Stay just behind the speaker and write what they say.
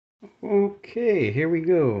Okay, here we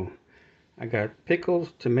go. I got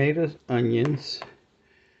pickles, tomatoes, onions.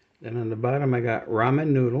 Then on the bottom I got ramen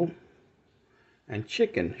noodle and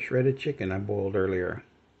chicken, shredded chicken I boiled earlier.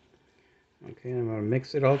 Okay, I'm going to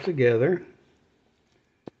mix it all together.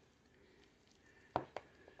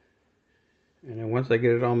 And then once I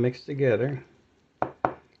get it all mixed together,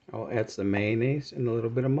 I'll add some mayonnaise and a little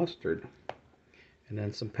bit of mustard. And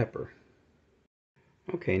then some pepper.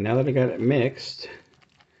 Okay, now that I got it mixed,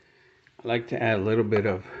 I like to add a little bit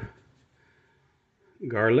of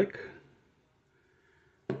garlic.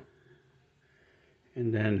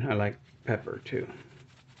 And then I like pepper too.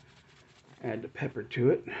 Add the pepper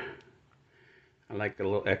to it. I like the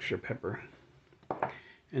little extra pepper.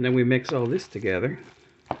 And then we mix all this together.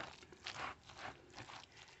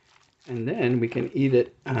 And then we can eat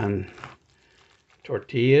it on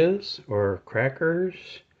tortillas or crackers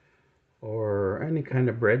or any kind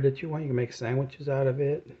of bread that you want. You can make sandwiches out of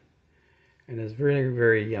it. And it's very,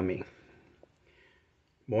 very yummy.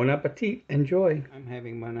 Bon appetit. Enjoy. I'm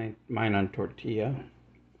having mine on tortilla.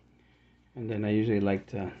 And then I usually like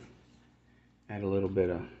to add a little bit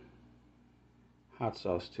of hot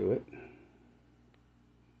sauce to it.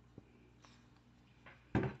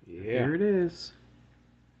 Yeah. Here it is.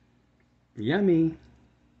 Yummy.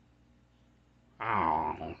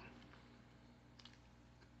 Oh.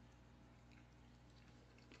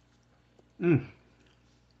 Mmm.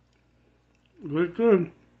 Good,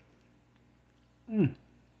 good. Mmm.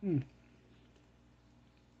 Mmm.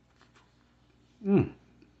 Mmm.